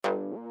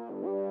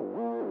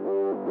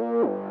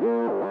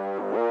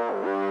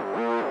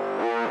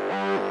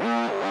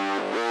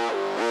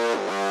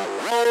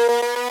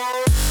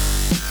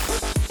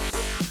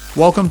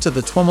Welcome to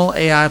the TWIML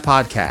AI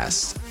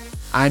Podcast.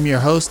 I'm your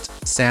host,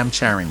 Sam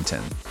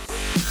Charrington.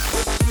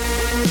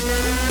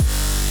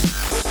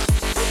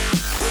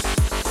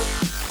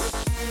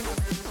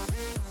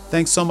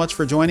 Thanks so much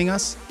for joining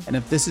us. And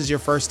if this is your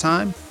first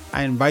time,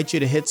 I invite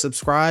you to hit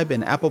subscribe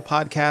in Apple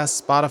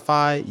Podcasts,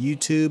 Spotify,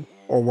 YouTube,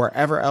 or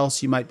wherever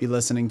else you might be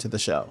listening to the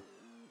show.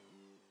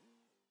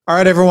 All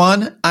right,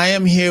 everyone. I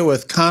am here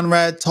with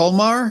Konrad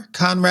Tolmar.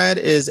 Konrad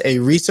is a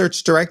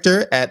research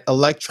director at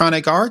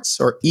Electronic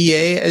Arts, or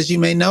EA as you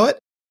may know it,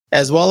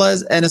 as well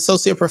as an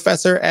associate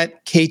professor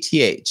at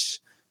KTH.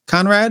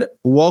 Konrad,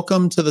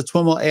 welcome to the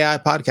TWIML AI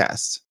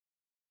Podcast.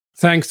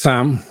 Thanks,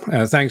 Sam.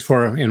 Thanks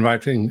for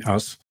inviting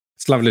us.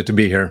 It's lovely to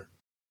be here.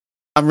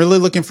 I'm really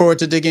looking forward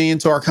to digging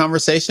into our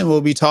conversation.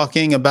 We'll be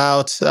talking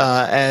about,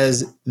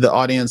 as the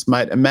audience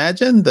might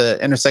imagine, the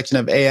intersection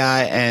of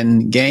AI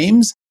and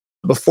games.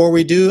 Before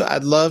we do,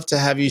 I'd love to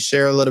have you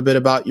share a little bit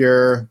about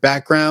your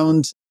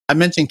background. I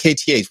mentioned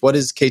KTH. What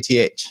is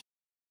KTH?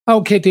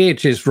 Oh,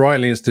 KTH is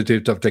Royal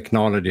Institute of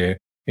Technology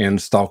in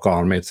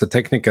Stockholm. It's a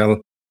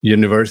technical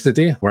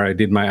university where I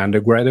did my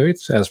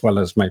undergraduates as well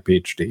as my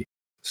PhD.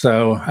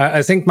 So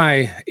I think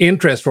my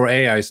interest for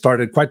AI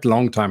started quite a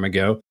long time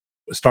ago,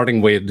 starting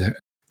with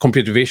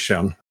computer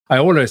vision. I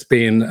always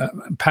been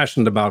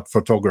passionate about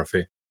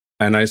photography,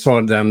 and I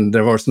saw then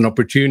there was an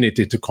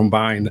opportunity to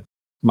combine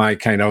my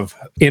kind of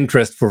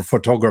interest for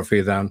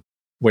photography then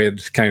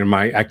with kind of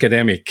my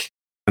academic.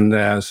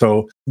 And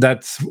so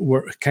that's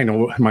kind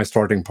of my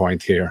starting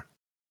point here.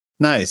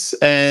 Nice.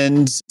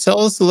 And tell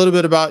us a little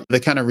bit about the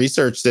kind of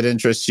research that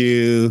interests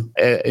you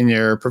in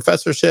your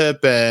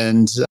professorship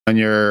and on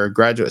your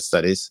graduate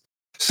studies.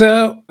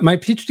 So my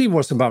PhD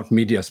was about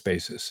media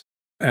spaces.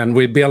 And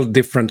we build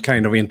different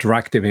kind of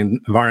interactive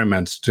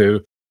environments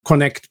to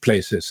connect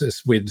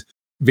places with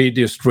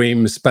video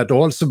streams, but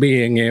also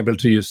being able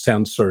to use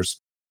sensors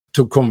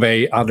to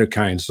convey other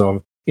kinds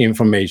of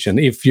information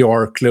if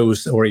you're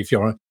close or if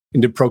you're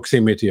in the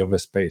proximity of a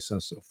space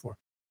and so forth.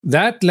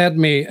 That led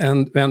me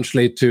and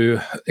eventually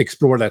to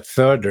explore that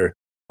further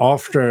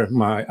after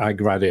I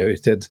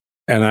graduated.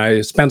 And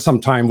I spent some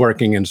time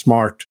working in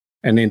smart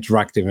and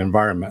interactive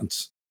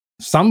environments.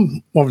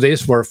 Some of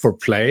these were for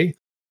play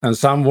and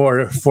some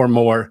were for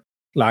more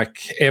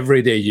like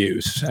everyday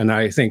use. And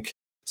I think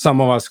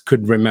some of us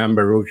could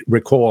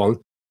recall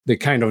the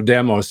kind of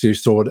demos you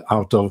saw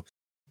out of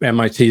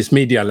MIT's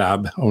Media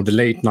Lab of the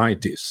late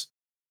 90s.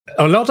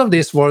 A lot of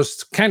this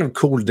was kind of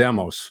cool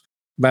demos,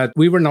 but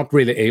we were not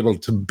really able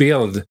to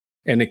build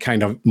any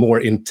kind of more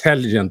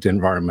intelligent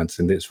environments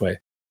in this way.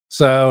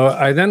 So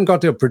I then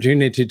got the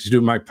opportunity to do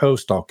my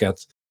postdoc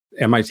at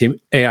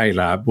MIT AI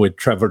Lab with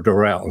Trevor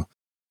Dorrell,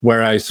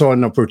 where I saw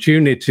an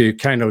opportunity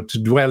to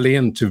dwell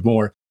into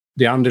more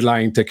the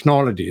underlying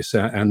technologies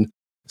and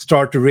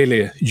start to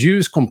really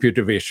use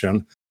computer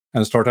vision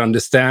and start to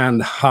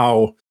understand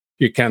how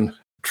you can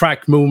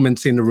track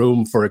movements in the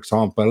room, for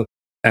example,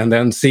 and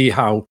then see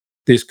how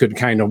this could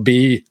kind of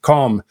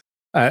become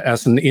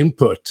as an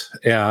input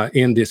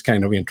in this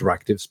kind of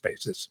interactive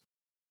spaces.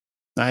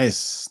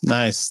 Nice.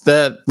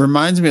 That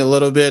reminds me a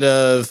little bit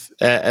of,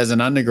 as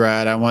an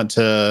undergrad, I went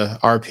to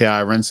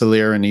RPI,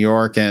 Rensselaer in New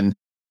York, and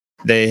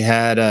they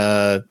had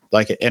an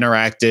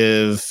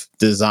interactive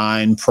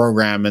design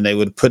program, and they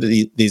would put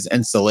these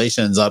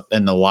installations up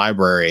in the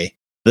library.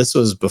 This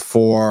was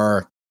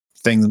before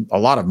a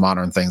lot of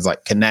modern things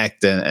like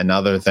Kinect and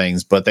other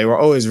things, but they were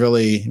always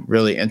really,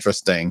 really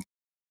interesting.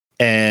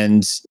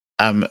 And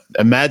I'm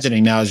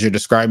imagining now, as you're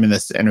describing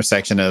this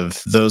intersection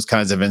of those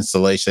kinds of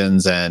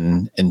installations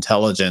and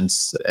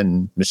intelligence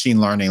and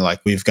machine learning like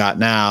we've got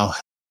now,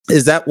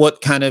 is that what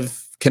kind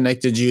of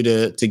connected you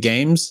to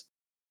games?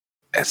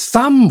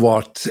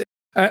 Somewhat.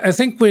 I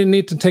think we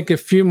need to take a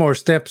few more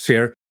steps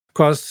here,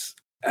 because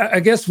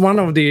I guess one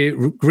of the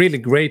really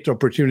great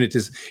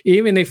opportunities,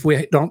 even if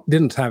we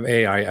didn't have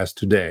AI as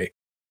today,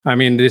 I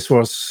mean, this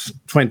was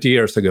 20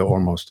 years ago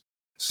almost.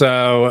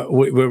 So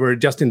we were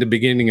just in the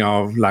beginning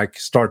of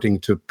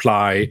starting to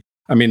apply.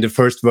 I mean, the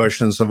first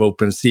versions of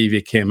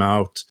OpenCV came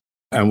out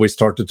and we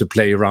started to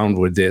play around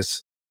with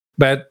this.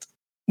 But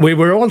we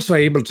were also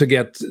able to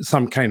get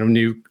some kind of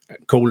new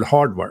cool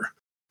hardware.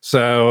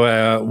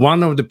 So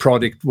one of the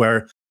projects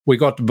where we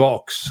got a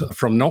box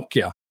from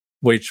Nokia,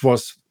 which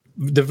was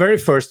the very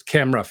first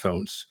camera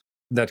phones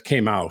that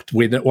came out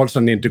with also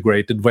an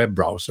integrated web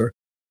browser.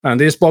 And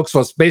this box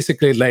was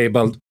basically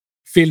labeled,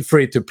 "Feel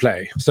free to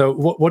play." So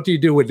what do you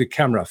do with the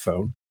camera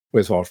phone?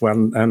 We thought,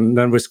 and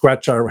then we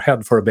scratched our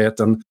head for a bit,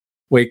 and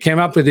we came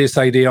up with this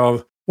idea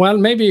of, well,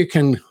 maybe you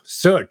can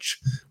search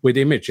with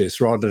images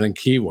rather than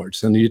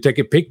keywords. And you take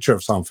a picture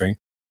of something,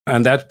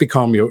 and that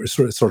become your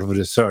sort of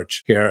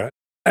research here.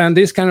 And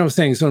these kind of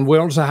things. And we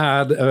also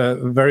had a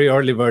very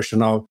early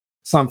version of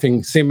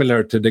something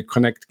similar to the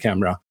Kinect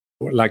camera,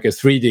 like a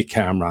 3D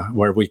camera,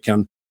 where we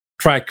can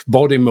track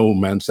body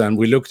movements. And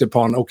we looked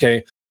upon,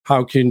 okay,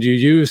 how can you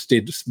use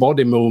these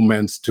body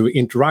movements to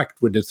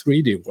interact with the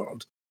 3D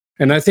world?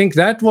 And I think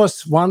that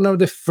was one of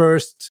the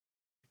first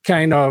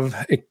kind of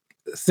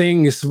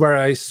things where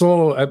I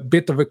saw a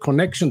bit of a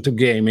connection to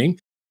gaming,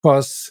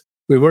 because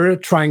we were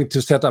trying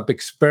to set up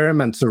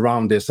experiments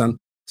around this and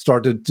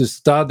started to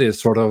study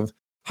sort of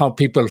how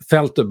people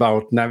felt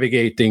about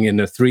navigating in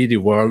a 3D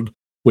world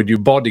with your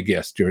body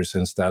gestures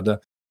instead.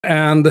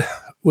 And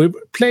we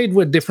played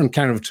with different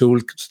kind of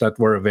tools that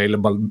were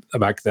available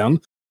back then.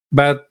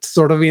 But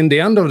sort of in the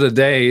end of the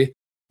day,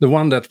 the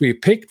one that we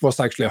picked was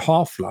actually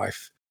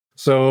Half-Life.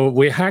 So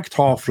we hacked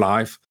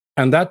Half-Life,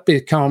 and that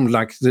became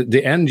like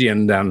the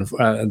engine then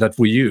that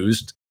we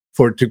used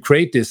to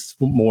create this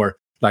more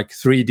like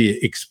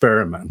 3D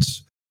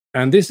experiments.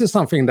 And this is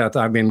something that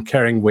I've been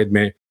carrying with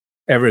me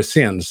ever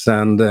since.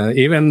 And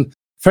even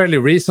fairly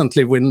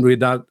recently, when we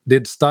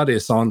did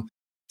studies on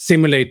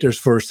simulators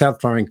for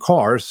self-driving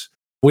cars,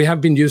 we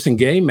have been using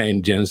game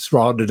engines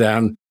rather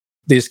than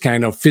this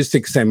kind of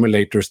physics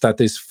simulators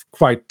that is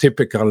quite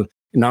typical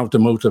in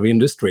automotive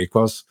industry.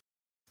 Because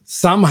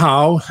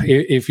somehow,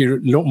 if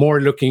you're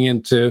more looking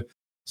into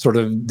sort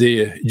of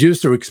the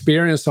user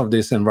experience of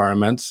these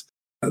environments,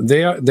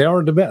 they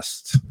are the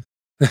best.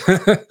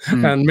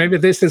 And maybe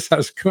this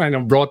has kind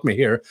of brought me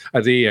here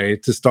at EA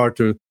to start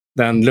to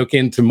then look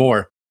into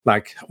more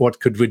like what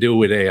could we do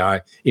with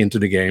AI into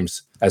the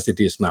games as it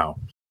is now.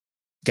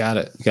 Got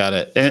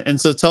it. And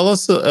so tell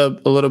us a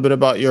little bit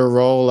about your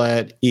role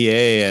at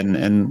EA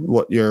and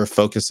what your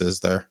focus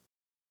is there.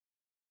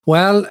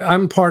 Well,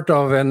 I'm part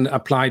of an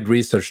applied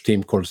research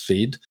team called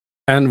SEED,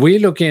 and we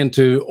look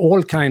into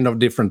all kind of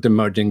different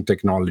emerging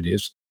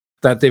technologies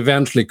that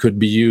eventually could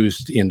be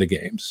used in the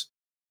games.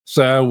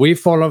 So we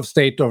follow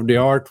state of the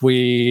art.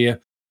 Several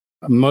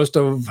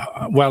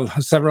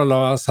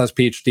of us has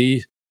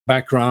PhD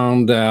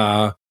background.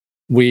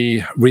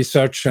 We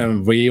research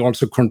and we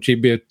also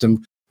contribute.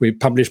 We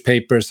publish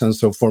papers and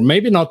so forth.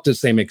 Maybe not the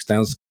same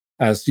extent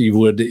as you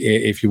would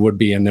if you would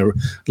be in an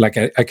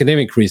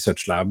academic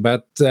research lab.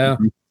 But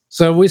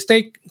so we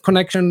stay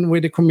connection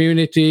with the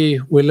community.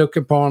 We look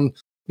upon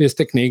these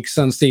techniques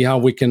and see how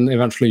we can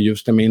eventually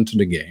use them into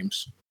the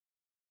games.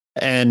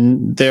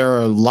 And there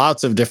are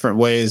lots of different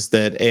ways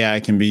that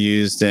AI can be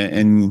used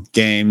in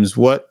games.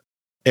 What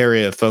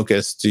area of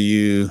focus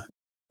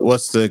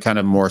what's the kind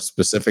of more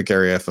specific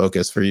area of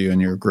focus for you and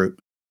your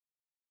group?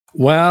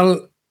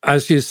 Well,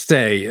 as you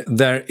say,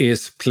 there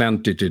is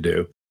plenty to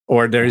do,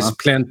 or there is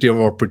plenty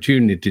of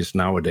opportunities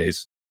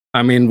nowadays.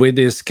 I mean, with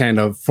this kind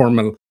of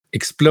formal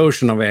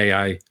explosion of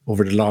AI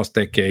over the last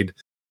decade,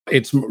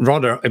 it's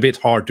rather a bit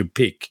hard to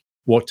pick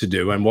what to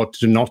do and what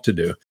to not to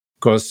do,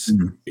 because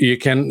you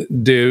can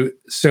do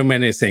so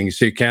many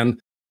things.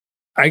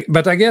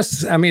 But I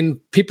guess, I mean,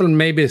 people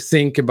maybe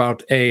think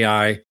about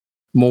AI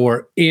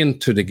more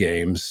into the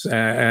games.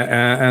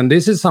 And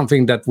this is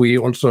something that we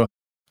also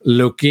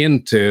look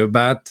into.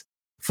 But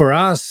for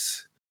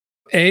us,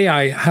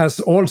 AI has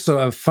also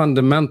a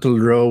fundamental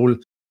role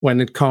when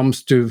it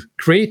comes to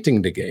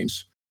creating the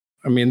games.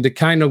 I mean, the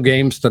kind of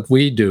games that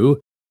we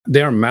do,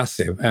 they're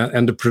massive,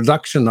 and the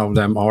production of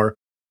them are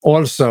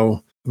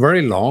also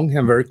very long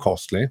and very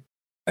costly.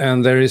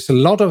 And there is a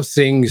lot of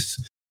things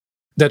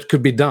that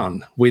could be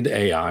done with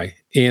AI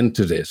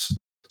into this.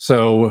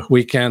 So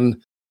we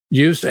can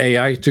use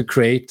AI to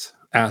create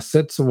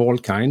assets of all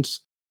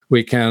kinds.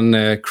 We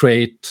can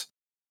create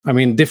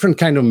different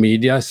kind of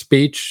media,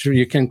 speech.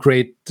 You can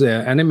create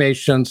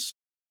animations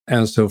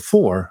and so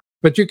forth.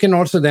 But you can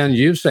also then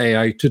use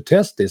AI to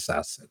test these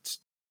assets.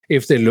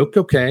 If they look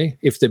okay,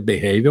 if they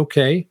behave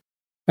okay,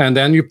 and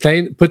then you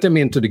put them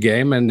into the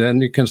game, and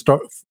then you can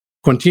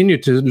continue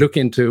to look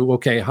into,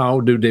 okay, how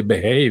do they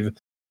behave?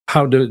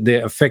 How do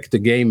they affect the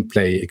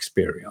gameplay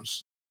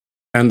experience?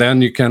 And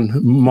then you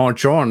can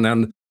march on.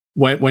 And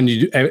when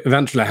you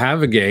eventually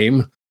have a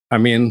game,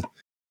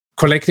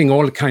 collecting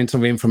all kinds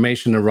of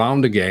information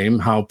around the game,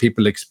 how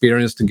people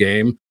experience the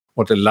game,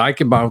 what they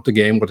like about the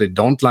game, what they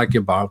don't like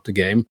about the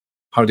game,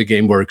 how the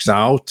game works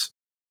out.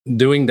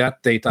 Doing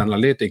that data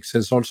analytics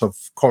is also, of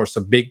course,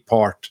 a big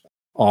part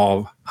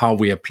of how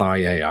we apply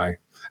AI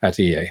at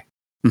EA.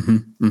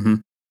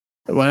 When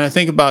I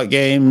think about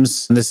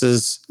games, this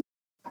is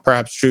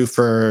perhaps true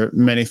for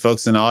many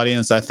folks in the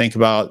audience, I think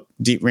about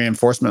deep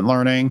reinforcement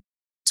learning.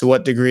 To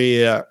what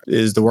degree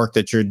is the work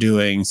that you're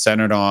doing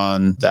centered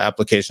on the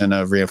application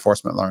of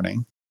reinforcement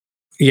learning?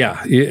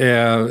 Yeah,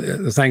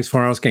 thanks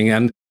for asking.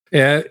 And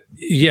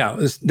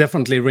it's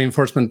definitely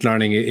reinforcement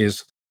learning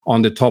is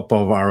on the top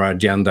of our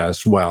agenda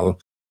as well.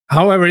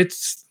 However,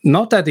 it's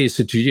not that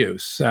easy to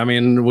use. I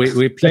mean,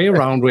 we play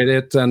around with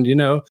it, and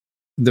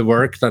the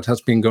work that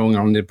has been going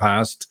on in the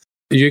past,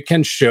 you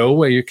can show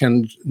where you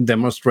can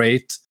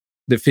demonstrate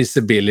the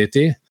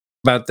feasibility,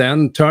 but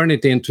then turn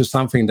it into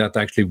something that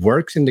actually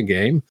works in the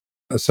game.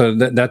 So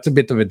that's a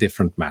bit of a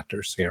different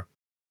matters here.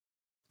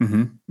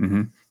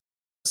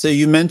 So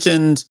you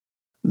mentioned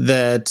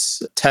that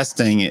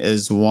testing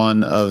is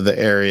one of the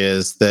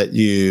areas that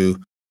you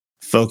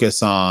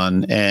focus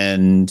on,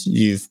 and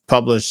you've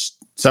published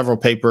several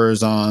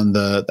papers on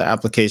the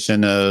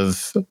application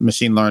of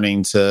machine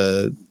learning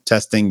to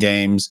testing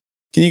games.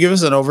 Can you give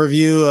us an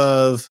overview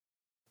of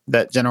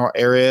that general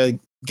area,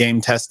 game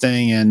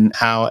testing, and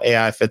how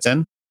AI fits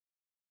in?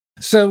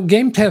 So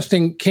game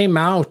testing came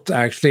out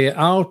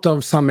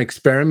of some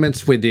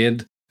experiments we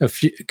did a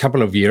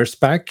couple of years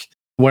back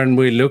when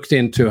we looked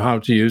into how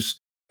to use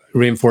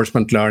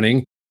reinforcement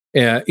learning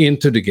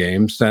into the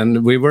games.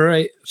 And we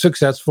were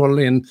successful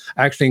in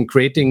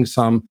creating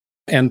some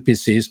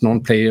NPCs,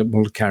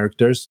 non-playable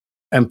characters,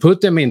 and put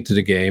them into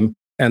the game.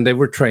 And they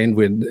were trained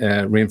with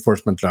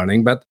reinforcement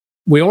learning. But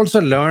we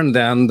also learned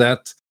then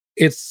that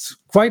it's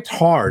quite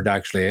hard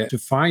to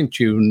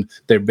fine-tune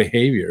their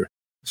behavior.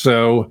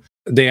 So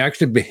they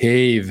actually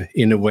behave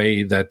in a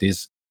way that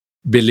is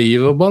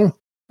believable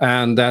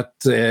and that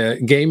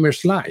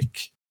gamers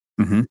like.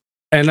 Mm-hmm.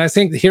 And I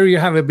think here you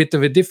have a bit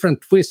of a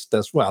different twist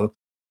as well.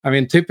 I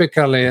mean,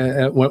 typically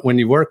when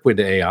you work with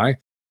AI,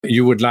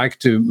 you would like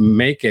to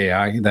make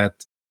AI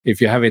that if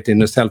you have it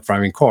in a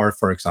self-driving car,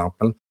 for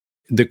example,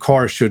 the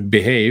car should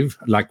behave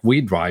like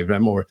we drive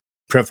them, or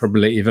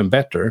preferably even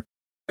better.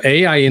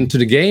 AI into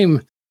the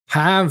game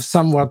have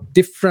somewhat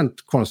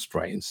different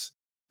constraints.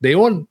 They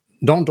all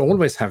don't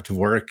always have to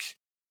work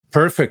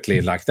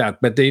perfectly like that,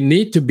 but they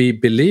need to be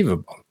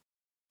believable.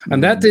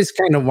 And that is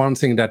kind of one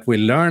thing that we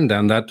learned,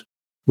 and that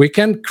we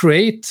can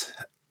create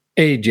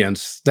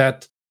agents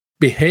that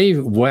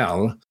behave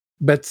well,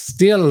 but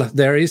still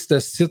there is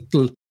the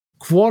subtle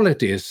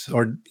qualities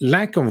or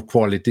lack of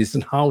qualities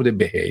in how they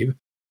behave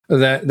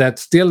that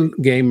still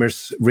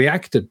gamers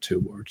reacted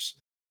towards.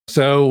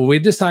 So we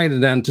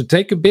decided then to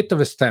take a bit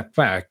of a step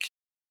back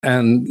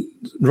and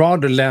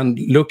rather than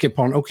look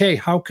upon, okay,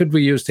 how could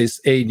we use this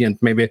agent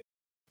maybe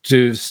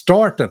to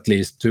start at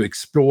least to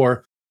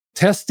explore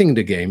testing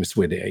the games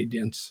with the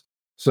agents.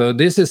 So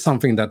this is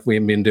something that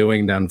we've been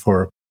doing then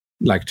for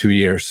like 2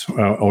 years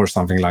or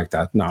something like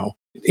that now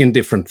in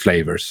different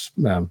flavors.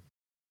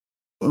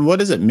 What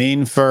does it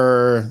mean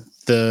for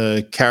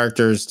the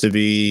characters to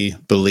be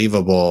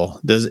believable?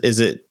 Is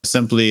it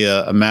simply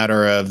a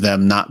matter of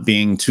them not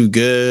being too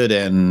good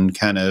and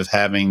kind of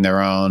having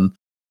their own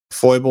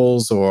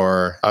foibles,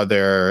 or are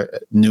there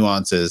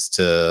nuances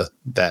to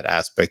that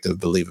aspect of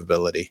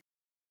believability?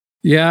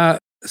 Yeah,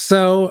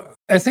 so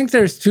I think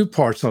there's two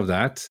parts of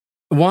that.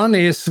 One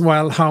is,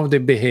 well, how they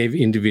behave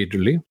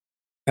individually,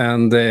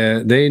 and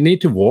they need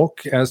to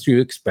walk as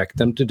you expect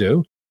them to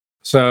do.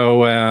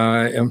 So,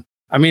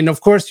 I mean,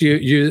 of course,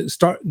 you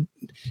start.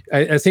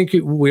 I think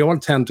we all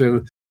tend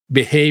to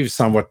behave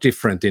somewhat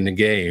different in a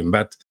game,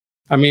 but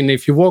I mean,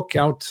 if you walk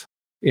out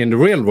in the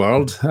real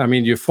world, I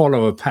mean, you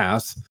follow a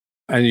path,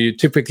 and you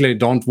typically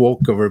don't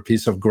walk over a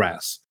piece of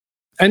grass.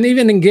 And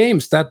even in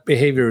games, that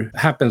behavior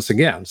happens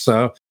again.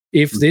 So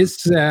if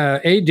this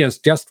agent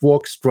just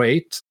walks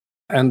straight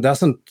and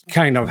doesn't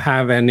kind of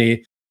have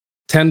any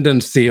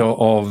tendency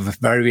of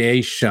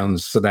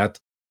variations so that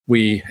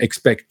we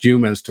expect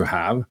humans to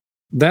have,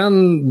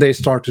 then they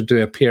started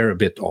to appear a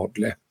bit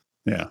oddly.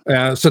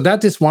 Yeah. So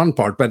that is one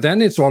part. But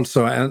then it's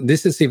also, and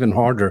this is even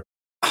harder,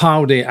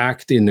 how they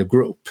act in a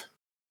group.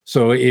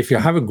 So if you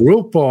have a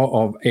group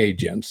of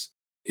agents,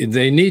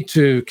 they need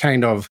to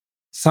kind of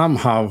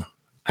somehow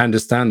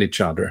understand each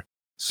other.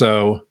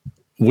 So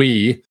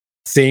we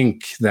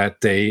think that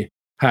they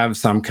have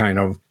some kind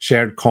of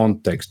shared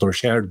context or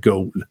shared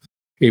goal.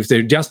 If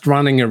they're just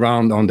running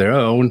around on their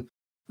own,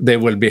 they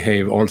will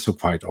behave also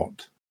quite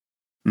odd.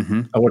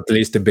 Mm-hmm. Or at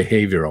least the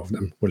behavior of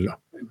them will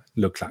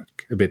look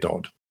like a bit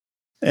odd.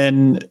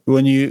 And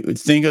when you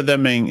think of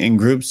them in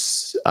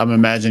groups, I'm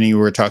imagining you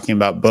were talking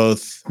about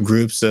both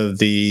groups of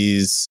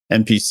these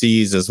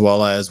NPCs as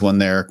well as when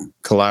they're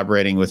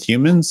collaborating with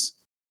humans?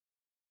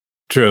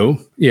 True.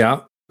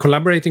 Yeah.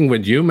 Collaborating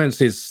with humans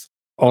is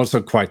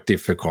also quite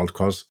difficult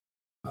because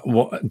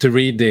to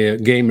read the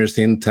gamer's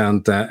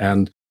intent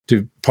and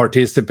to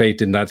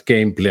participate in that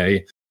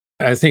gameplay,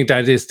 I think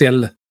that is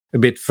still a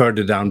bit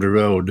further down the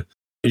road.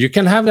 You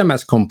can have them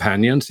as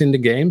companions in the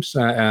games,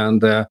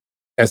 and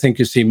I think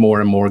you see more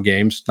and more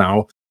games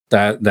now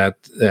that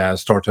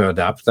start to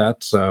adapt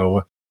that.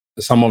 So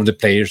some of the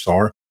players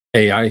are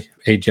AI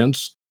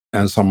agents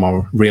and some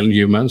are real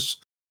humans.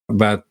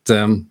 But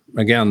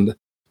again,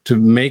 to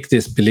make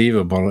this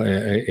believable,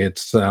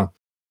 it's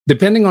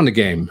depending on the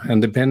game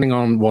and depending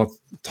on what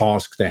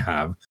task they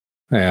have.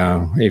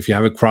 If you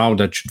have a crowd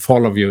that should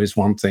follow you is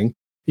one thing.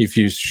 If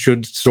you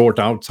should sort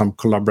out some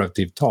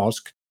collaborative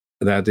task,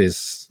 that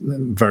is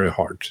very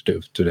hard to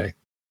do today.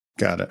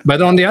 Got it.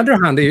 But on the other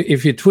hand,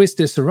 if you twist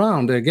this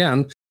around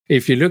again,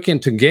 if you look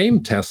into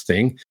game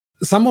testing,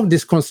 some of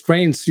these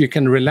constraints you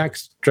can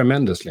relax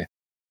tremendously.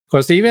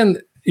 Because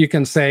even you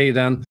can say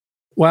then,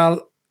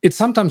 well, it's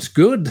sometimes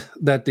good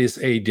that this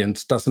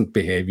agent doesn't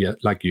behave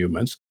like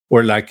humans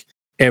or like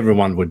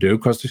everyone would do.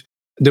 Because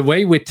the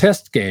way we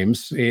test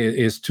games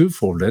is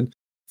twofold.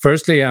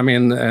 Firstly, I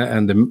mean,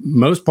 and the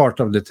most part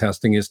of the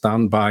testing is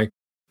done by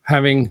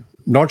having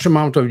large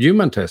amount of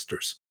human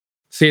testers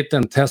sit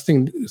and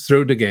testing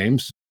through the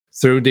games,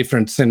 through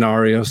different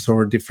scenarios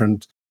or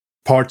different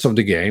parts of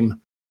the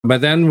game.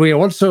 But then we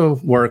also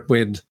work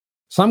with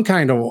some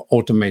kind of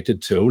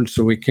automated tool,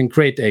 so we can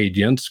create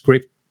agents,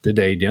 scripted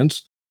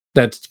agents,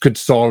 that could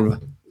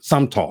solve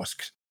some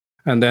tasks.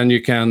 And then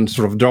you can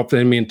sort of drop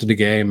them into the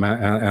game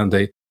and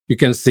you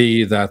can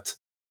see that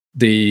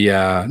the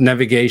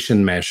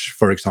navigation mesh,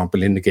 for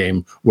example, in the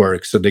game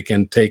works, so they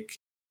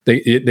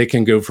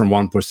can go from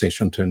one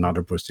position to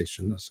another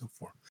position and so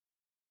forth.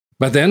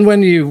 But then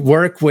when you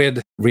work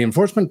with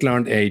reinforcement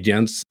learned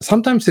agents,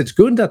 sometimes it's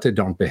good that they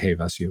don't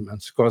behave as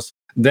humans, because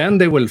then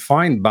they will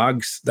find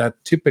bugs that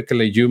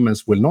typically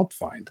humans will not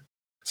find.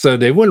 So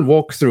they will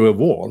walk through a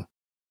wall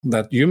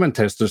that human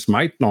testers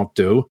might not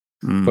do,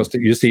 because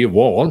you see a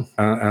wall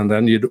and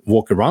then you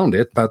walk around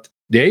it, but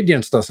the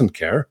agents doesn't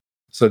care.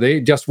 So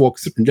they just walk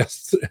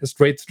just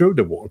straight through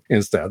the wall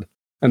instead.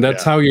 And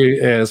that's how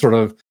you sort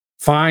of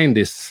find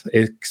these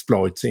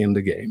exploits in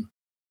the game.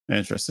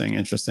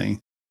 Interesting.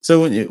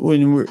 So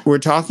when we're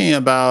talking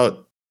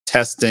about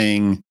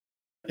testing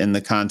in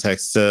the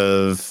context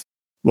of,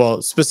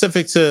 well,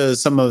 specific to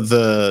some of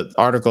the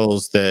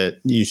articles that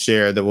you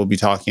share that we'll be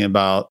talking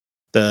about,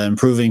 the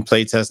improving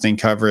playtesting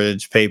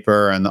coverage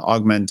paper and the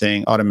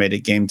augmenting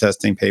automated game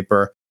testing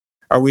paper,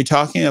 are we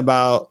talking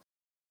about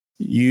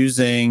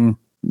using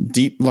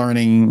deep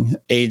learning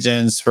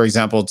agents, for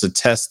example, to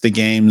test the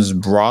games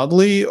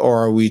broadly,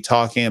 or are we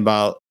talking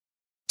about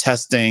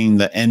testing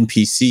the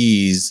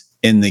NPCs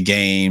in the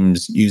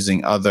games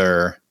using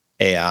other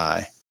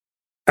AI?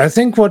 I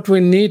think what we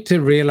need to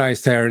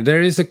realize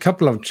there is a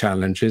couple of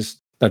challenges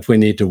that we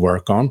need to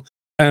work on.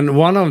 And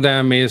one of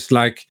them is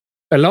like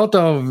a lot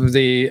of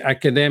the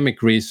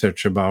academic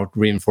research about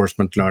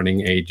reinforcement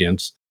learning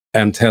agents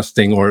and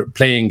testing or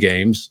playing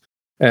games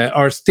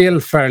are still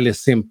fairly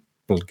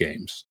simple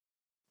games.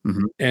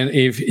 Mm-hmm. And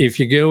if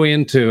you go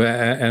into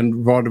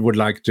and Rod would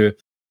like to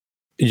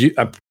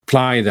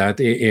apply that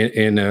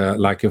in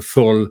like a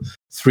full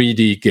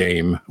 3D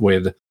game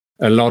with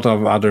a lot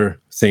of other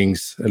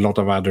things, a lot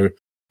of other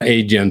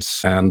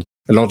agents and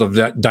a lot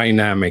of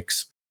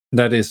dynamics,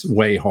 that is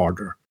way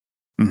harder.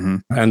 Mm-hmm.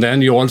 And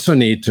then you also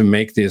need to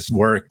make this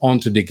work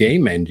onto the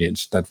game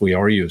engines that we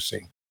are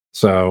using,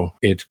 so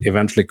it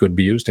eventually could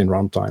be used in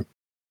runtime.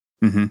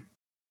 Mm-hmm.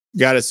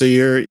 Got it.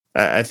 So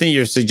I think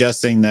you're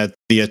suggesting that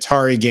the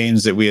Atari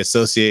games that we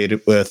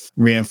associate with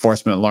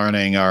reinforcement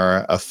learning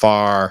are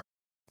far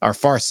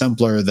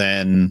simpler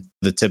than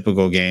the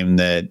typical game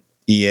that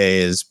EA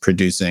is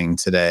producing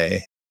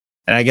today.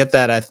 And I get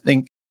that. I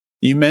think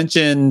you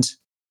mentioned,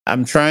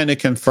 I'm trying to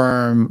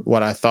confirm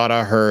what I thought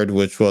I heard,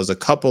 which was a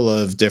couple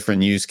of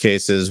different use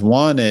cases.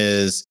 One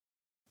is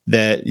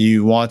that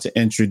you want to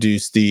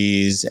introduce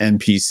these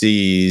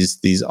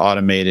NPCs, these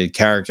automated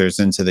characters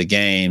into the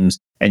games,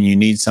 and you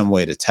need some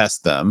way to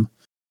test them.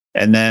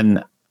 And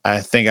then I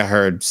think I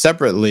heard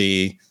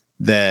separately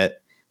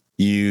that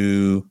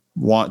you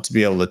want to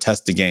be able to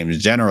test the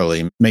games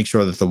generally, make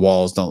sure that the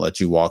walls don't let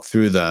you walk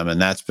through them. And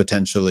that's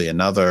potentially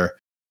another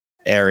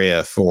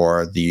area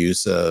for the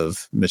use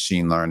of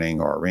machine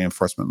learning or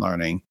reinforcement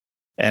learning.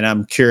 And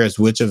I'm curious,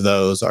 which of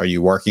those are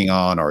you working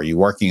on? Or are you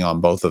working on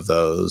both of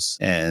those?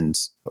 And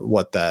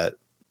what that,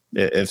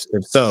 if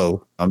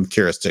so, I'm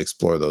curious to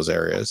explore those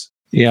areas.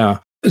 Yeah.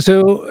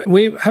 So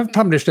we have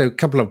published a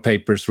couple of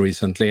papers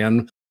recently,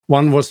 and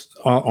one was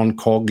on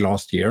COG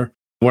last year,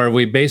 where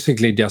we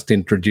basically just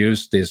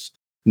introduced this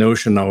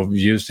notion of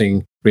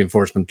using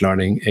reinforcement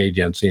learning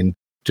agents into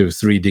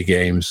 3D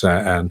games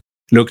and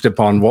looked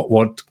upon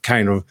what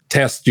kind of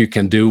tests you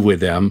can do with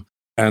them.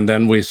 And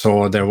then we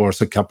saw there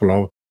was a couple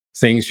of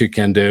things you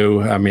can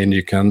do. I mean,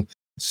 you can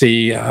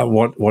see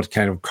what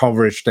kind of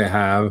coverage they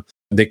have.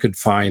 They could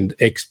find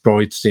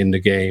exploits in the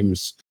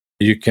games.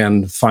 You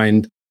can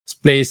find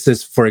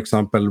places, for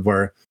example,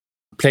 where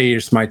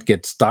players might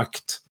get stuck,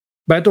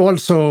 but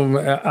also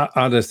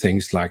other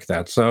things like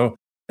that. So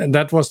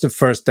that was the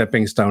first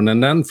stepping stone.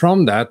 And then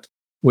from that,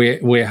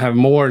 we have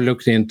more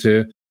looked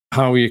into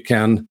how you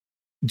can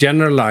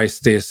generalize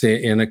this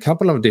in a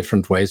couple of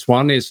different ways.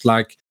 One is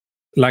like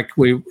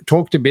we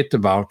talked a bit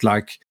about,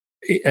 like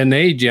an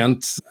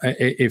agent.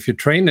 If you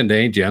train an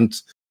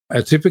agent,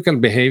 a typical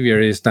behavior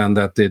is then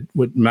that it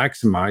would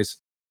maximize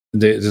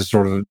the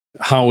sort of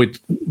how it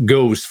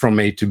goes from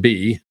A to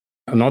B,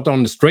 not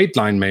on a straight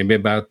line maybe,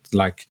 but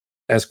like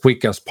as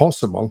quick as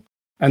possible.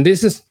 And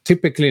this is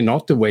typically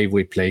not the way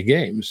we play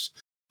games.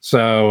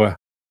 So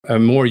a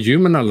more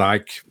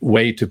human-like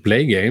way to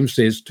play games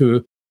is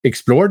to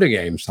explore the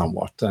game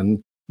somewhat.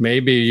 And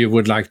maybe you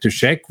would like to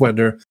check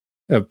whether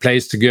a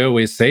place to go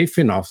is safe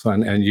enough,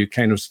 and you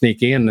kind of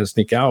sneak in and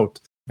sneak out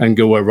and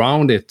go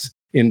around it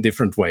in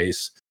different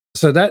ways.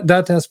 So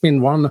that has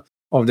been one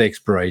of the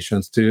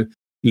explorations, to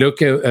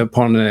look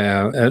upon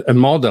a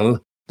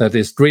model that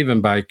is driven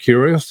by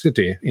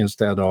curiosity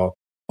instead of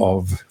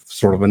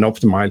sort of an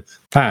optimal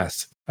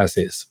path as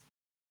is.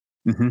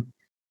 Mm-hmm.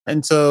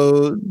 And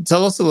so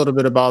tell us a little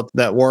bit about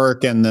that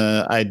work and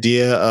the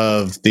idea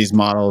of these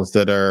models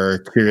that are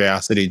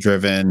curiosity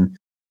driven.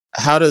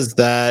 How does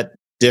that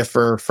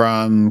differ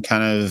from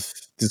kind of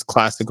this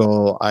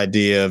classical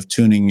idea of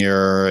tuning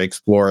your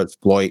explore,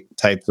 exploit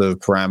types of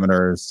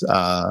parameters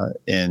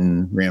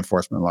in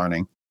reinforcement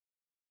learning?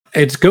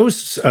 It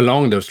goes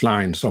along those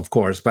lines, of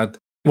course, but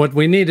what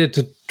we needed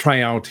to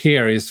try out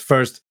here is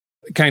first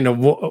kind of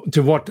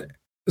what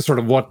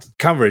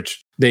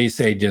coverage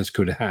these agents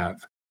could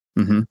have.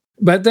 Hmm.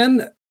 But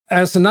then,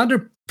 as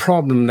another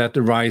problem that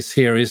arises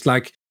here is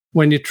like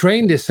when you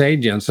train these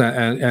agents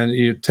and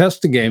you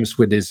test the games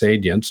with these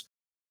agents,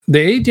 the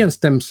agents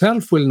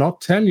themselves will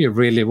not tell you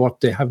really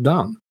what they have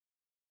done.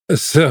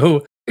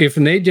 So if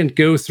an agent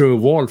goes through a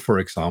wall, for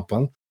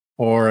example,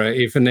 or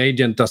if an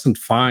agent doesn't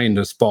find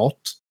a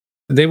spot,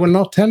 they will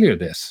not tell you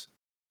this.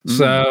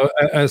 So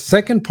a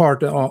second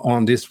part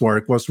on this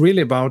work was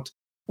really about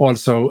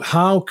also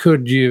how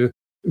could you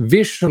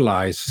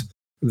visualize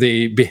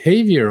the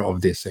behavior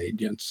of these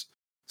agents.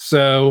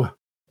 So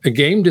a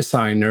game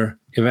designer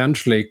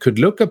eventually could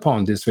look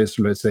upon these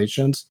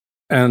visualizations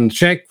and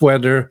check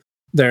whether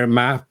their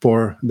map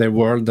or their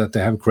world that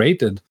they have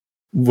created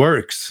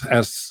works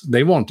as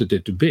they wanted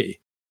it to be.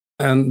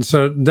 And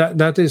so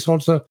that is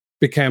also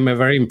became a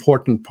very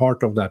important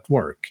part of that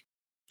work.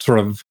 Sort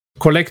of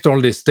collect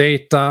all this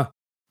data,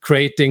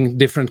 creating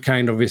different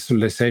kind of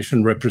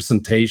visualization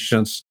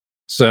representations.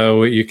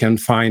 So you can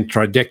find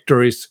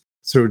trajectories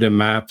through the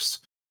maps.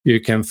 You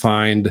can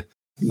find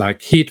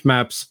like heat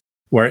maps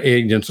where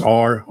agents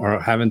are or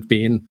haven't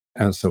been,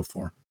 and so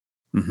forth.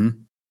 Mm-hmm.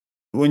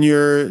 When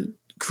you're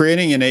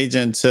creating an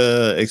agent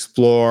to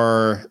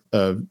explore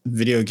a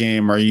video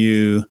game, are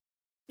you,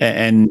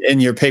 and in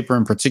your paper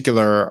in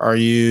particular, are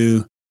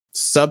you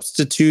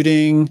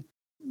substituting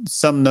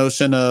some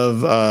notion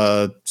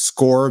of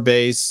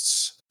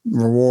score-based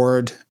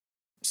reward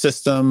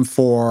system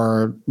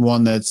for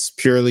one that's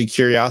purely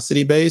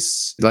curiosity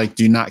based? Like,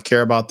 do you not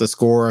care about the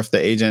score if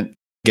the agent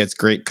gets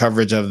great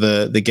coverage of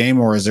the game,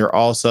 or is there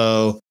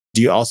also,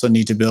 do you also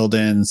need to build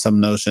in some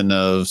notion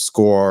of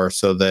score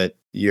so that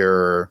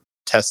you're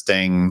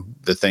testing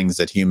the things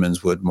that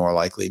humans would more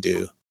likely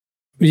do?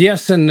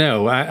 Yes and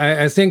no.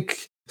 I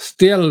think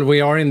still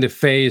we are in the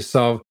phase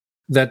of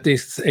that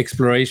this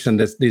exploration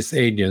that these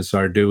agents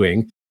are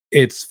doing.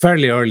 It's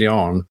fairly early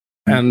on,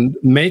 and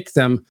make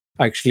them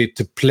actually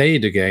to play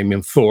the game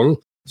in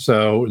full.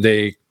 So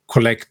they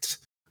collect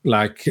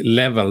like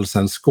levels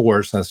and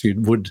scores as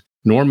you would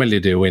normally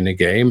do in a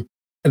game.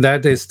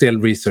 That is still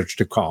research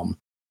to come.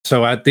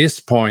 So at this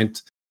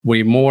point,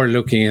 we're more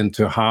looking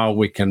into how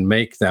we can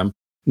make them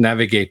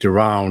navigate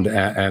around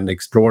and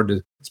explore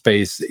the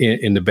space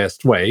in the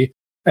best way.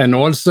 And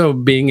also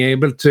being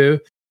able to,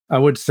 I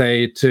would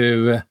say,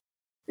 to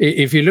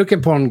if you look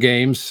upon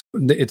games,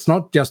 it's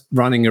not just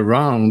running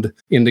around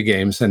in the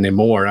games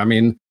anymore. I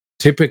mean,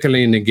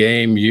 typically in a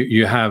game,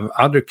 you have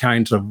other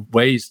kinds of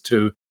ways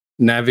to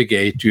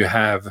navigate. You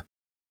have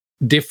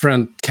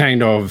different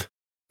kind of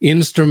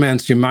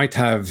instruments. You might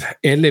have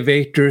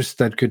elevators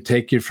that could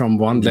take you from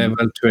one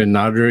level to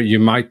another. You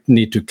might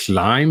need to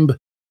climb.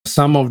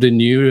 Some of the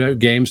new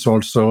games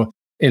also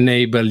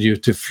enable you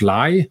to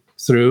fly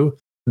through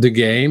the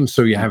game.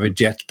 So you have a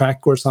jetpack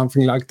or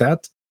something like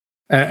that.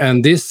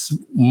 And this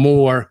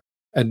more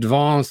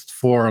advanced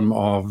form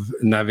of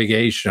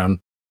navigation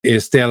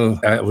is still,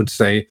 I would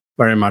say,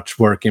 very much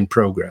work in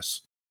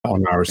progress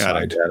on our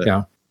side.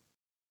 Yeah.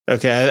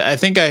 Okay, I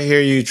think I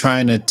hear you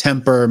trying to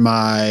temper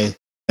my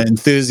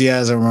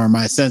enthusiasm or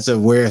my sense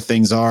of where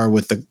things are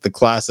with the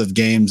class of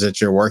games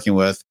that you're working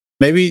with.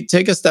 Maybe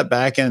take a step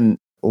back and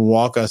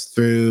walk us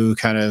through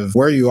kind of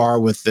where you are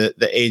with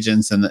the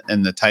agents and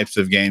the types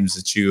of games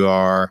that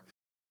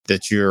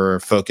you're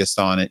focused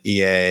on at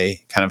EA.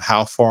 Kind of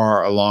how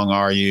far along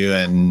are you,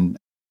 and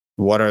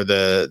what are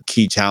the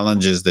key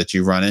challenges that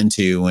you run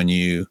into when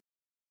you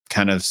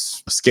kind of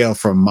scale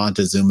from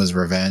Montezuma's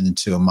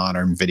Revenge to a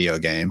modern video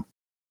game?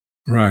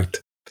 Right.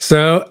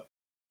 So,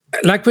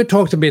 like we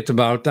talked a bit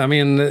about, I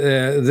mean,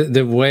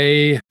 the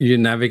way you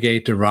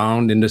navigate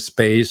around in the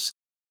space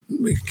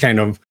kind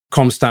of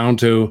comes down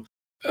to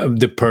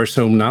the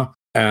persona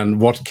and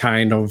what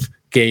kind of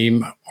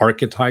game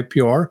archetype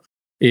you are.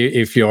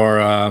 If you're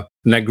an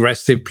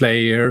aggressive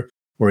player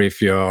or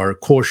if you're a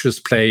cautious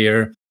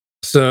player.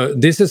 So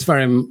this is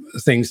very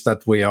things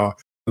that we are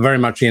very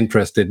much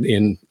interested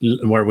in,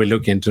 where we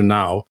look into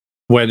now,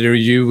 whether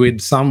you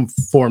with some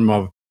form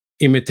of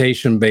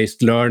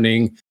imitation-based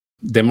learning,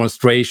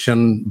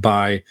 demonstration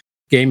by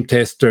game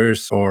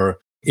testers, or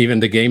even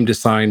the game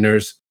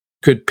designers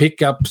could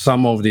pick up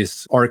some of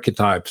these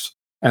archetypes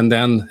and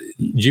then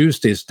use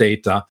this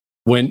data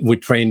when we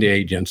train the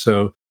agents.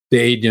 So the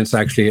agents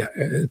actually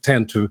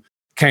tend to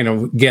kind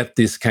of get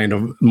this kind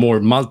of more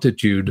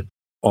multitude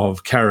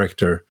of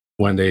character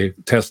when they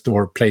test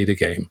or play the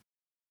game.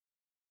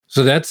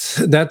 So that's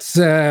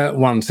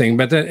one thing.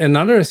 But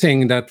another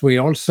thing that we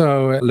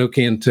also look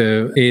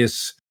into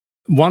is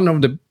one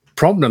of the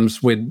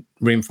problems with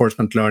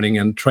reinforcement learning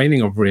and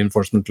training of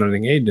reinforcement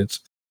learning agents.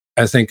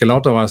 I think a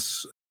lot of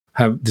us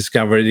have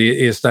discovered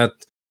is that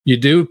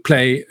you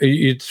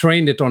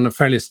train it on a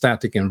fairly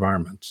static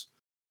environment.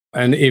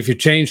 And if you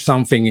change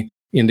something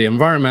in the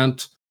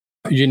environment,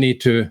 you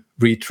need to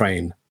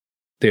retrain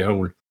the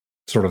whole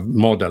sort of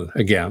model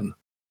again.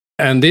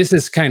 And this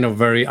is kind of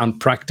very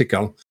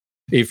unpractical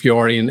if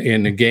you're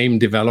in a game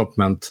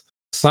development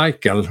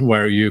cycle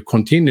where you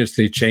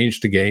continuously change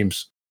the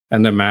games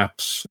and the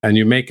maps and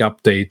you make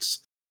updates,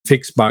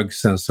 fix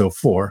bugs and so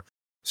forth.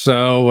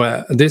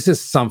 So this is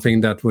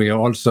something that we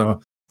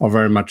also are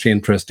very much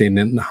interested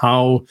in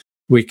how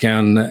we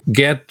can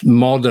get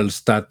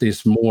models that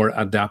is more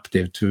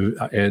adaptive to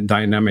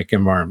dynamic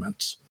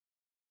environments.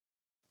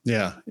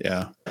 Yeah.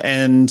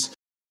 And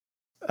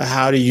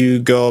how do you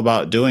go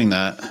about doing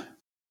that?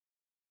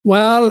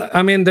 Well,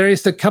 I mean, there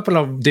is a couple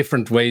of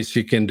different ways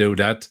you can do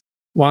that.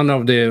 One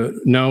of the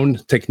known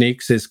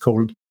techniques is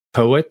called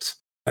POET,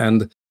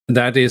 and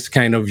that is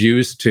kind of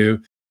used to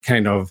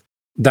kind of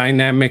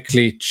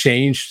dynamically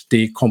change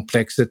the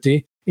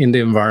complexity in the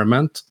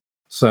environment.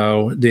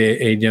 So the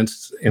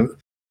agents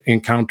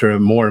encounter a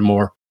more and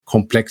more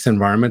complex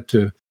environment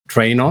to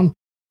train on.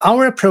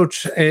 Our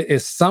approach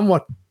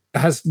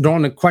has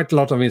drawn quite a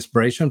lot of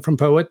inspiration from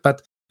POET,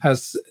 but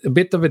has a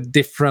bit of a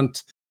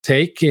different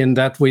take in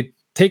that we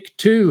take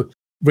two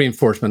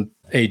reinforcement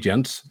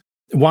agents.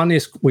 One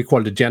is we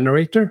call the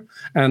generator,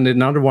 and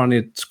another one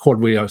it's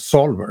called a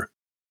solver.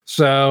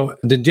 So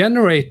the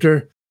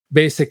generator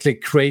basically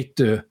create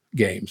the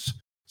games.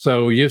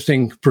 So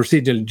using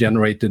procedurally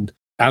generated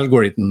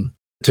algorithm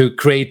to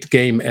create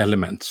game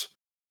elements.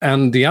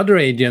 And the other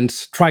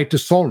agents try to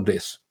solve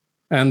this.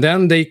 And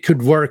then they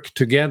could work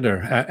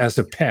together as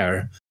a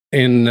pair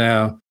in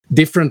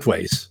different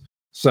ways.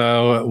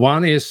 So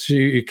one is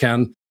you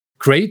can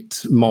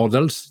create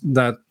models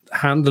that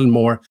handle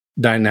more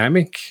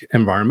dynamic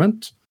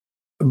environment,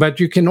 but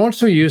you can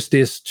also use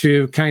this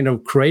to kind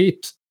of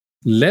create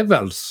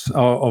levels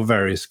of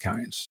various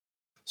kinds.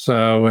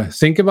 So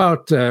think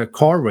about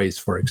car race,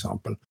 for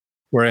example,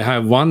 where I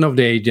have one of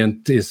the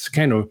agent is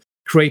kind of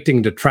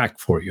creating the track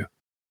for you,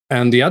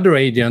 and the other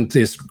agent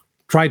is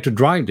try to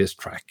drive this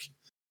track.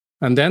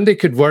 And then they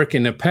could work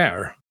in a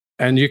pair.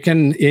 And you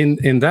can,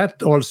 in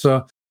that,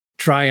 also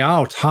try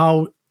out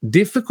how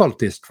difficult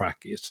this track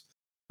is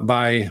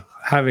by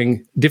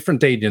having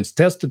different agents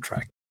test the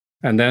track.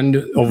 And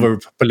then over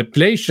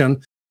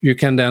population, you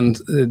can then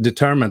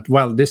determine,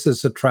 well, this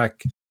is a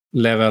track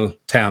level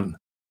 10,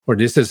 or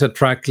this is a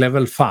track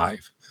level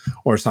 5,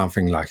 or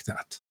something like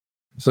that.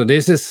 So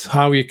this is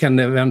how you can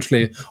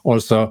eventually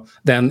also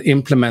then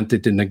implement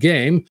it in a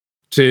game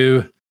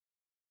to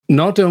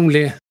not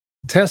only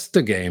test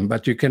the game,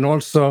 but you can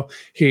also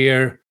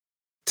here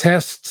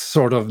test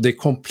sort of the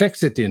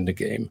complexity in the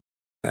game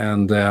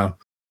and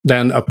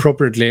then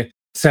appropriately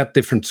set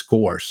different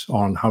scores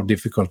on how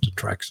difficult the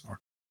tracks are.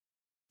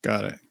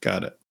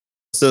 Got it.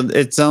 So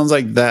it sounds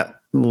like that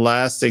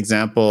last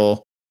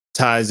example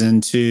ties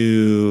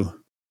into,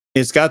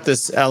 it's got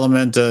this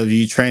element of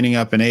you training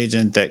up an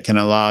agent that can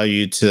allow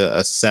you to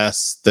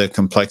assess the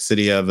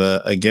complexity of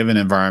a given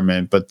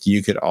environment, but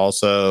you could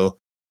also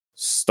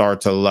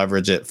start to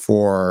leverage it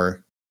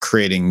for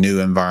creating new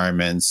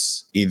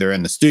environments, either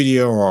in the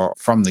studio or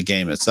from the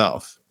game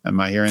itself. Am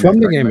I hearing from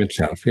the game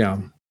itself? Yeah.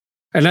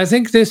 And I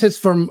think this is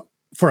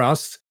for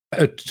us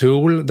a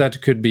tool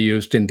that could be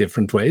used in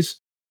different ways.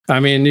 I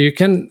mean, you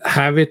can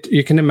have it,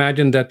 you can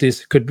imagine that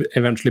this could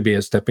eventually be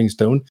a stepping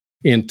stone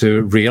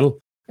into real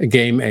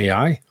game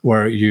AI,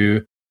 where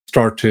you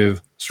start to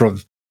sort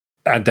of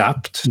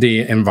adapt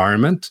the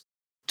environment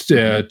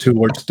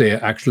towards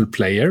the actual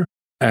player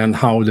and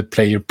how the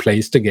player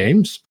plays the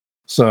games.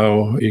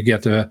 So you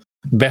get a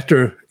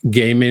better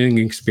gaming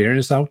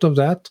experience out of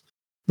that.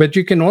 But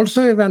you can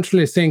also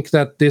eventually think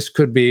that this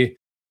could be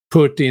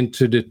put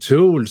into the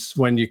tools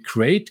when you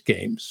create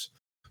games.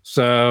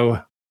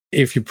 So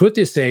if you put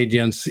these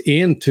agents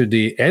into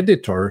the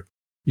editor,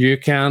 you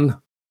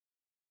can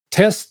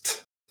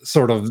test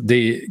sort of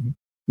the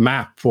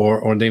map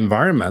or the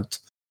environment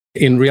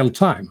in real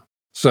time.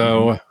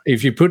 So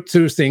if you put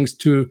two things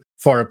too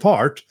far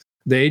apart,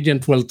 the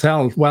agent will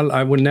tell, well,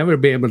 I will never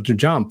be able to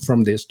jump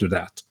from this to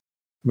that.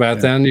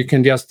 But then you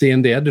can just,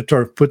 in the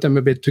editor, put them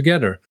a bit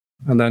together.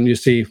 And then you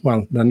see,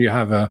 well, then you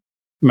have a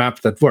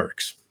map that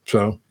works.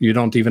 So you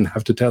don't even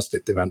have to test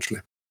it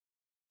eventually.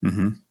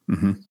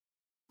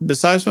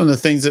 Besides from the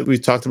things that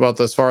we've talked about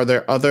thus far, are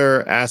there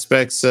other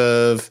aspects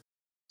of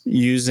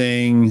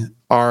using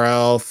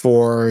RL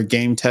for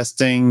game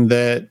testing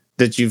that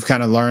you've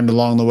kind of learned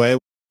along the way?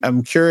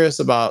 I'm curious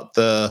about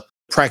the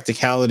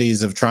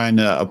practicalities of trying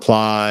to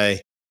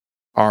apply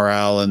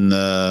RL in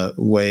the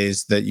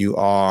ways that you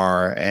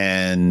are,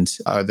 and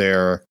are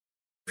there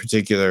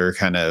particular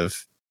kind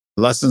of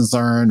lessons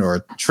learned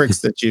or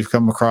tricks that you've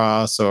come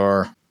across,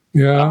 or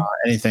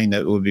anything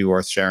that would be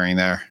worth sharing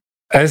there?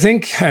 I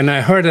think, and I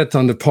heard it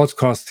on the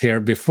podcast here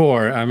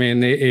before, I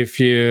mean, if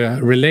you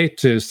relate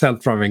to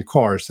self-driving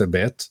cars a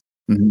bit,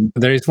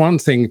 there is one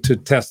thing to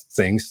test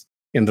things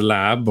in the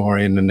lab or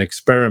in an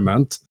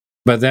experiment,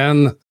 but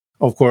then,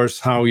 of course,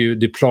 how you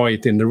deploy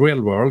it in the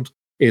real world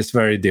is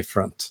very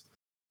different.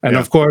 And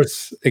of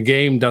course, a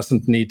game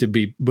doesn't need to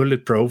be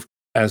bulletproof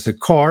as a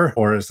car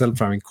or a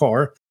self-driving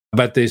car,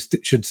 but they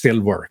should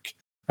still work.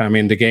 I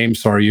mean, the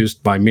games are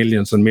used by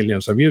millions and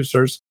millions of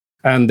users,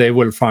 and they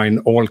will find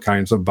all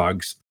kinds of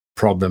bugs,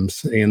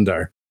 problems in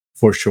there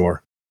for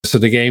sure. So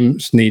the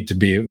games need to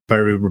be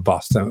very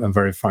robust and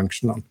very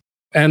functional.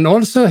 And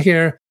also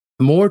here,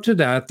 more to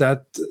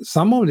that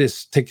some of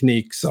these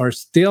techniques are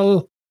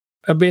still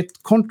a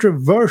bit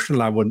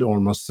controversial, I would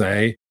almost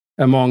say,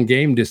 among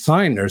game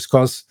designers,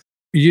 because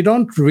you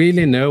don't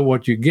really know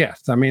what you get.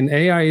 I mean,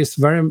 AI is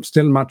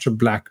still much a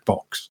black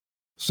box.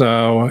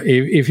 So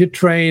if you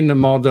train a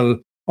model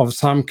of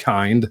some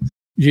kind,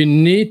 you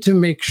need to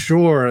make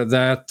sure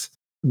that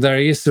there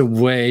is a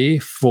way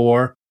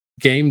for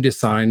game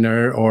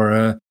designer or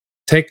a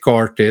tech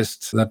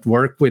artist that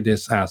work with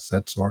these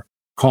assets or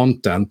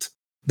content,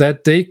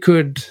 that they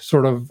could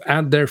sort of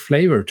add their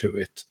flavor to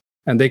it.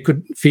 And they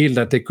could feel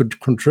that they could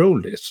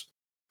control this.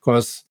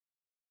 Because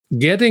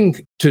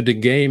getting to the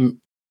game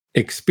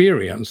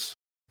experience,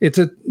 it's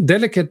a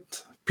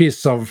delicate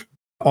piece of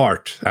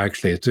art,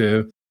 actually,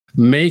 to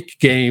make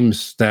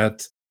games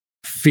that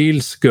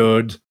feels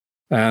good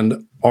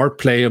and are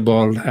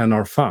playable and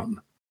are fun.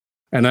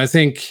 And I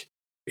think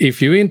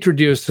if you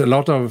introduce a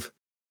lot of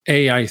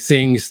AI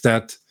things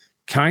that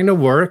kind of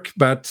work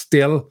but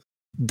still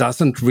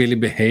doesn't really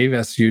behave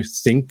as you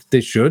think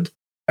they should,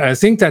 I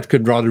think that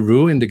could rather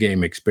ruin the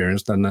game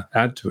experience than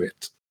add to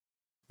it.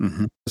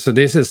 Mm-hmm. So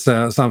this is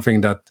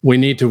something that we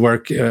need to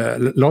work a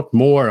lot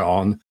more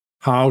on,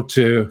 how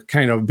to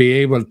kind of be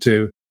able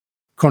to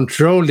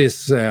control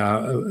this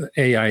AI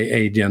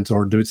agent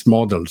or these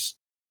models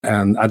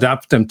and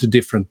adapt them to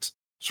different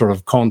sort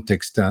of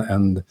context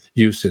and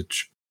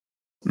usage.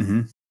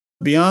 Mm-hmm.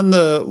 Beyond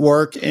the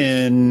work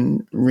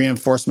in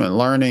reinforcement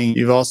learning,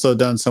 you've also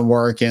done some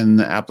work in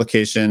the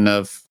application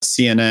of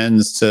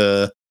CNNs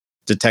to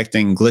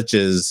detecting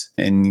glitches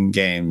in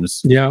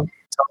games. Yeah.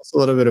 Tell us a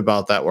little bit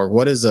about that work.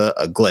 What is a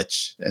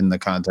glitch in the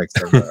context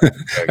of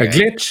a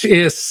glitch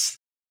is,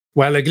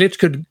 well, a glitch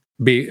could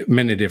be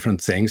many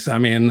different things. I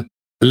mean,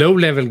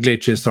 low-level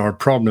glitches are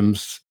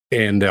problems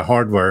in the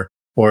hardware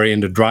or in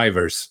the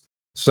drivers.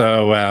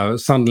 So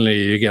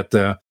suddenly you get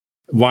the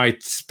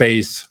white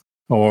space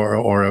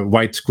or a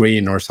white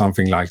screen or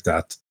something like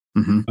that.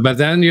 Mm-hmm. But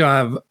then you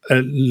have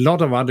a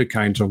lot of other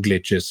kinds of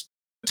glitches.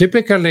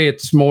 Typically,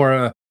 it's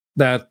more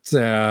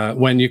that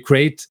when you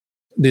create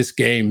these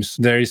games,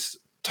 there is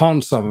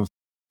tons of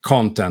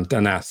content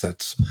and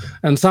assets,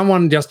 and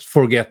someone just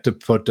forget to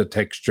put a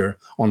texture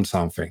on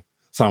something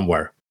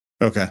somewhere.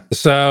 Okay.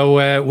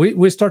 So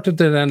we started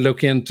to then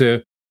look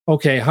into,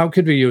 okay, how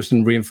could we use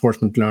a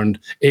reinforcement learned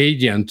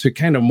agent to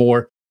kind of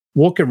more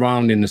walk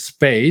around in a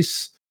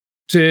space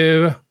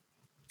to,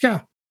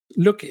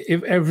 look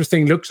if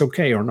everything looks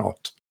okay or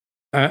not.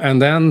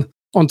 And then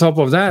on top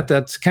of that,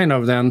 that's kind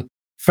of then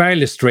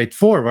fairly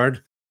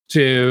straightforward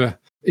to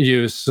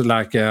use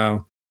like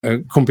a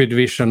computer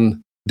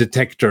vision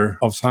detector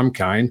of some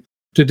kind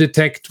to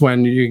detect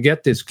when you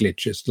get these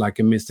glitches, like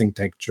a missing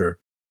texture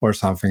or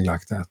something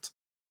like that.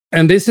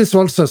 And this is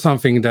also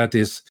something that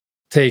is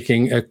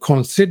taking a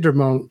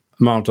considerable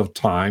amount of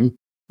time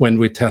when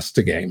we test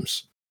the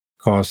games,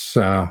 because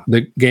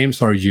the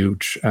games are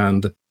huge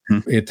and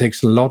it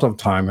takes a lot of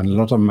time and a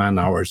lot of man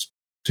hours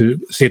to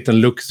sit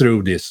and look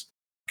through this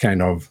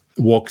kind of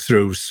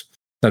walkthroughs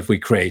that we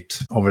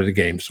create over the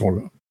games.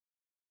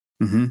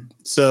 Mm-hmm.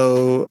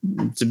 So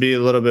to be a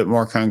little bit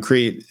more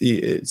concrete,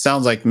 it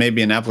sounds like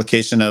maybe an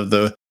application of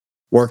the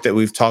work that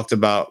we've talked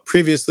about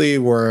previously,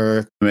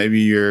 where maybe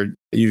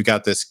you've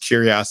got this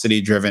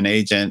curiosity-driven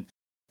agent,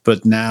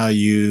 but now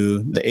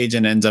the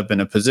agent ends up in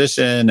a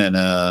position and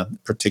a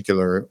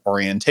particular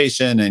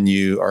orientation, and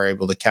you are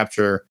able to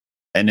capture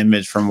an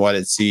image from what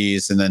it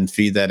sees and then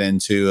feed that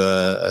into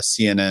a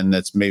CNN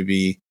that's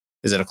maybe,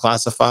 is it a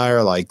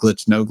classifier like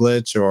glitch, no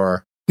glitch,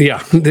 or?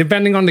 Yeah,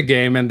 depending on the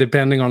game and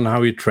depending on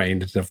how you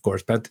trained it, of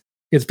course. But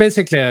it's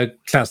basically a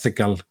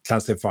classical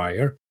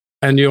classifier.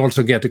 And you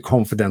also get a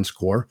confidence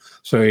score.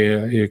 So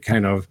you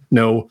kind of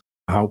know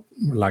how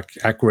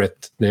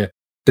accurate the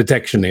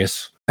detection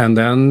is. And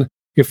then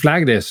you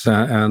flag this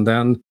and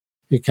then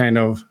you kind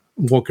of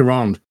walk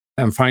around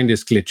and find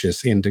these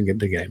glitches in the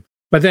game.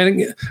 But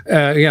then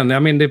again, I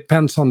mean, it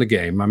depends on the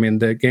game. I mean,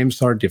 the games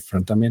are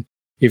different. I mean,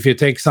 if you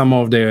take some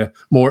of the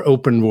more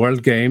open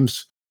world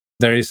games,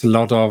 there is a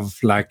lot of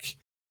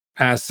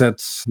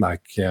assets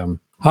like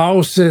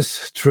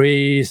houses,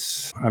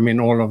 trees, I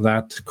mean, all of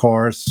that,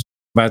 cars.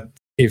 But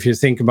if you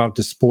think about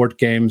the sport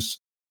games,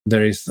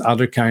 there is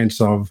other kinds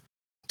of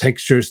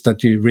textures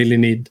that you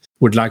really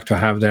would like to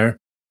have there.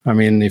 I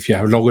mean, if you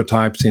have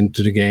logotypes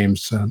into the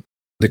games,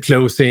 the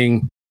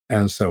clothing,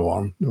 and so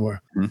on.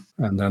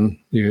 And then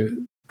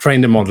you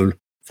train the model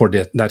for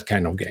that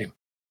kind of game.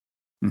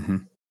 Mm-hmm.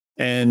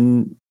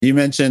 And you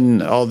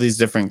mentioned all these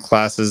different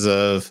classes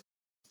of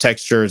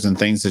textures and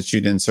things that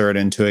you'd insert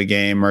into a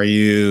game.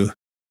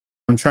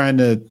 I'm trying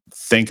to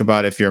think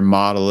about if your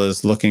model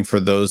is looking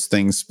for those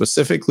things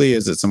specifically.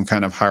 Is it some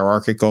kind of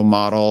hierarchical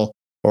model,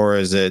 or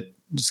is it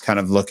just kind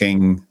of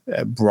looking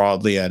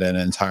broadly at an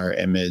entire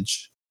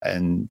image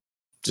and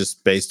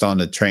just based on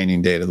the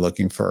training data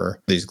looking for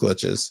these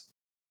glitches?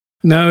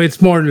 No,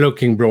 it's more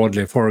looking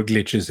broadly for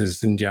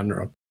glitches in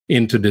general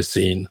into the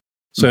scene.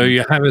 So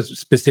you have a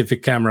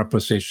specific camera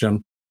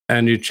position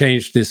and you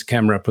change this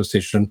camera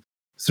position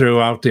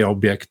throughout the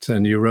object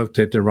and you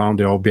rotate around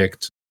the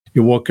object.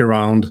 You walk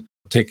around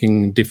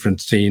taking different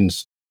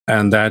scenes,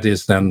 and that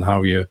is then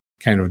how you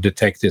kind of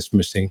detect these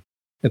missing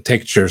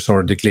textures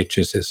or the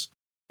glitches is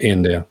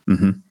in the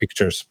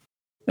pictures.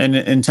 And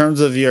in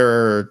terms of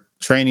your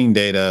training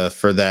data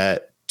for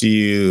that, do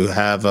you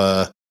have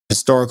a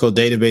historical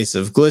database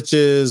of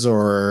glitches,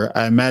 or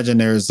I imagine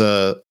there's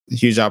a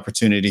huge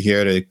opportunity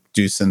here to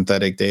do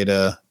synthetic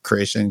data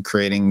creation,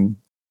 creating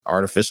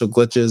artificial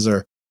glitches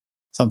or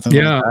something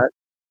like that?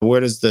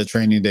 Where does the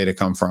training data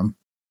come from?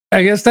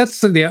 I guess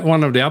that's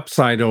one of the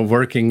upside of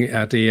working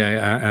at EA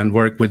and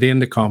work within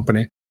the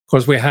company,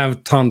 because we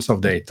have tons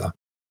of data.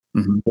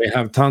 We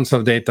have tons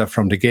of data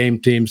from the game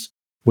teams.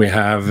 We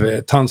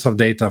have tons of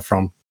data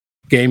from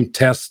game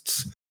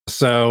tests.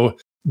 So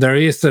there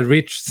is a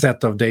rich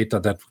set of data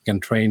that we can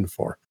train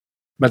for.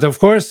 But of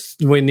course,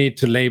 we need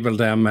to label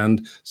them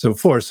and so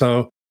forth.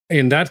 So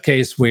in that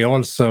case, we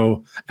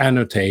also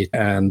annotate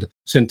and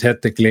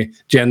synthetically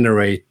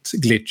generate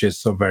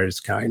glitches of various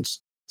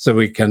kinds. So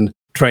we can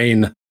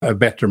train a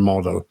better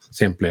model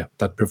simply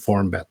that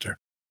perform better.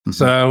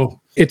 So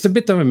it's a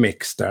bit of a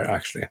mix there,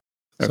 actually.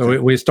 Okay.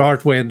 So we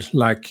start with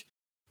like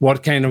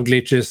what kind of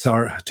glitches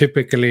are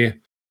typically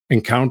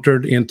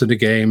encountered into the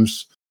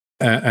games,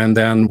 and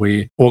then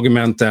we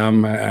augment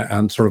them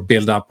and sort of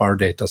build up our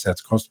data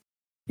sets. Because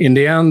in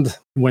the end,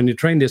 when you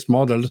train these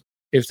models,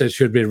 if they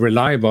should be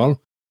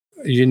reliable,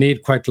 you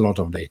need quite a lot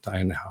of data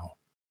anyhow.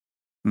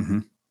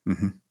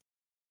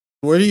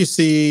 Where do you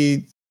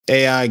see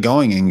AI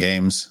going in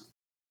games?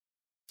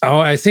 Oh,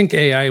 I think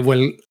AI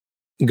will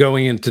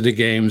going into the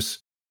games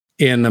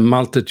in a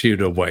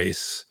multitude of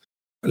ways.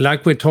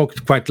 Like we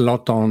talked quite a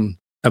lot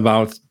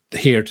about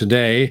here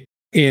today,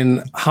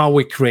 in how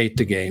we create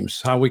the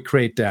games, how we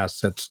create the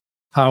assets,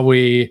 how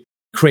we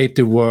create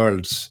the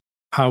worlds,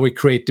 how we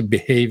create the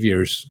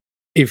behaviors.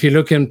 If you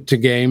look into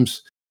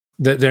games,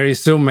 there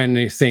is so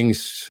many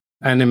things,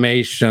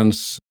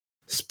 animations,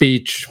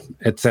 speech,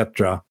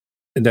 etc.,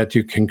 that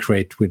you can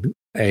create with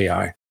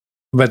AI.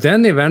 But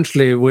then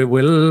eventually we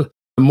will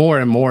more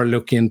and more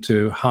look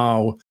into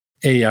how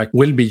AI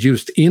will be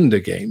used in the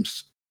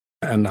games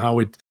and how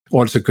it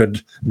also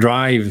could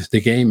drive the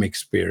game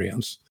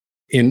experience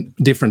in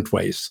different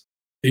ways.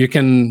 You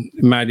can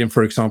imagine,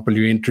 for example,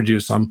 you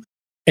introduce some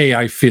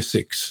AI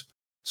physics.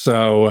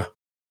 So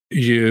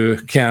you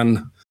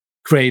can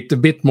create a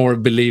bit more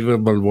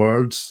believable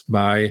worlds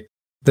by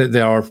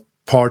there are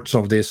parts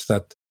of this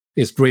that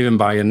is driven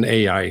by an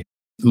AI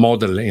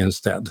model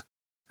instead.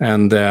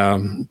 And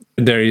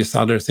there is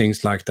other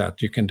things like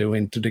that you can do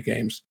into the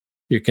games.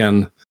 You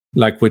can,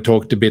 like we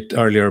talked a bit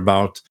earlier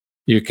about,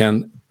 you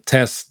can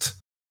test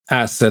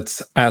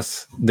assets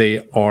as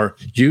they are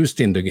used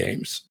in the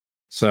games.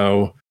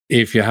 So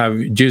if you have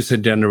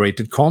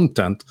user-generated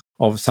content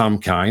of some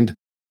kind,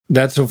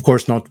 that's of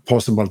course not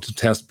possible to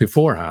test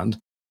beforehand.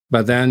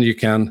 But then you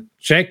can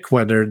check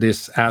whether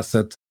this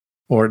asset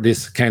or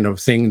this kind of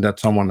thing that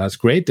someone has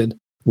created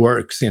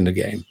works in the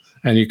game.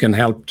 And you can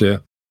help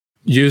the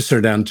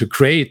user then to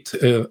create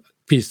a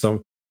piece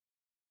of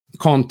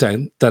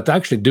content that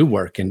actually do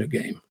work in the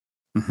game.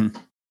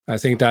 I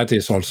think that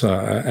is also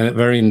a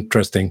very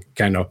interesting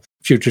kind of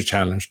future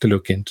challenge to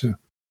look into.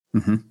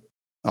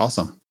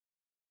 Awesome.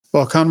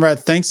 Well, Konrad,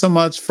 thanks so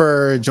much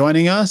for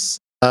joining us.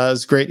 It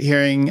was great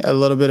hearing a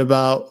little bit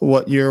about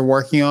what you're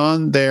working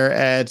on there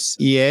at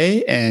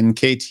EA and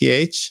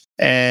KTH,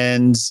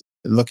 and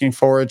looking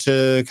forward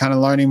to kind of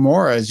learning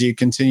more as you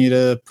continue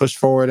to push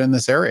forward in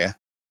this area.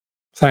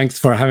 Thanks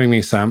for having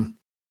me, Sam.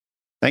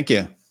 Thank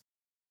you.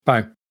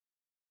 Bye.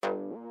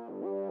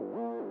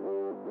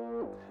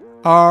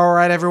 All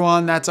right,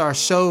 everyone, that's our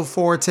show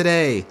for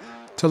today.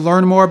 To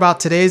learn more about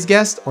today's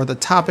guest or the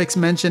topics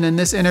mentioned in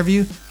this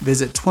interview,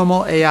 visit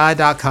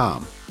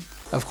twimlai.com.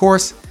 Of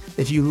course,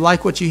 if you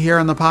like what you hear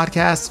on the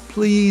podcast,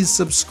 please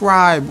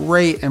subscribe,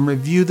 rate, and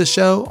review the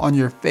show on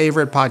your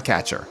favorite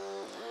podcatcher.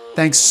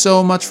 Thanks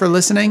so much for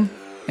listening,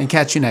 and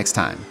catch you next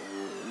time.